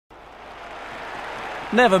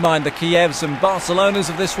Never mind the Kievs and Barcelonas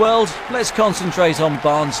of this world, let's concentrate on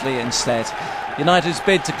Barnsley instead. United's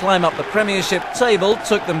bid to climb up the Premiership table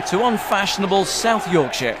took them to unfashionable South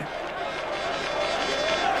Yorkshire.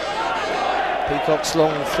 Peacock's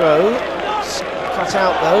long throw, it's cut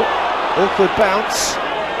out though, awkward bounce.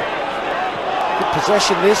 Good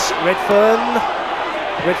possession this, Redfern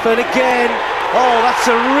again. Oh, that's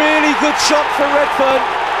a really good shot for Redfern,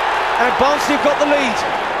 and Barnsley have got the lead.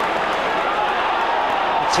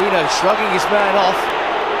 Tino shrugging his man off.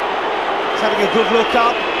 He's having a good look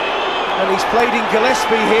up, and he's played in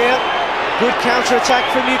Gillespie here. Good counter-attack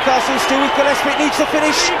from Newcastle, still with Gillespie, it needs to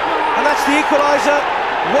finish, and that's the equaliser.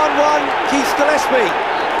 1-1, Keith Gillespie.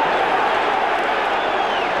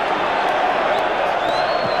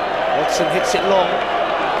 Watson hits it long.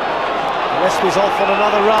 Gillespie's off on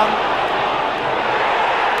another run.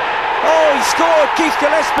 Oh, he scored, Keith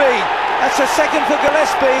Gillespie! That's a second for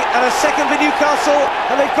Gillespie and a second for Newcastle,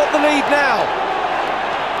 and they've got the lead now.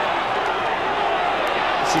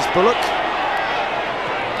 This is Bullock.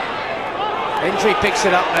 Hendry picks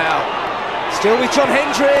it up now. Still with John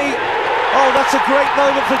Hendry. Oh, that's a great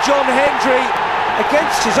moment for John Hendry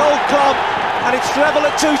against his old club, and it's level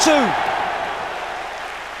at 2-2.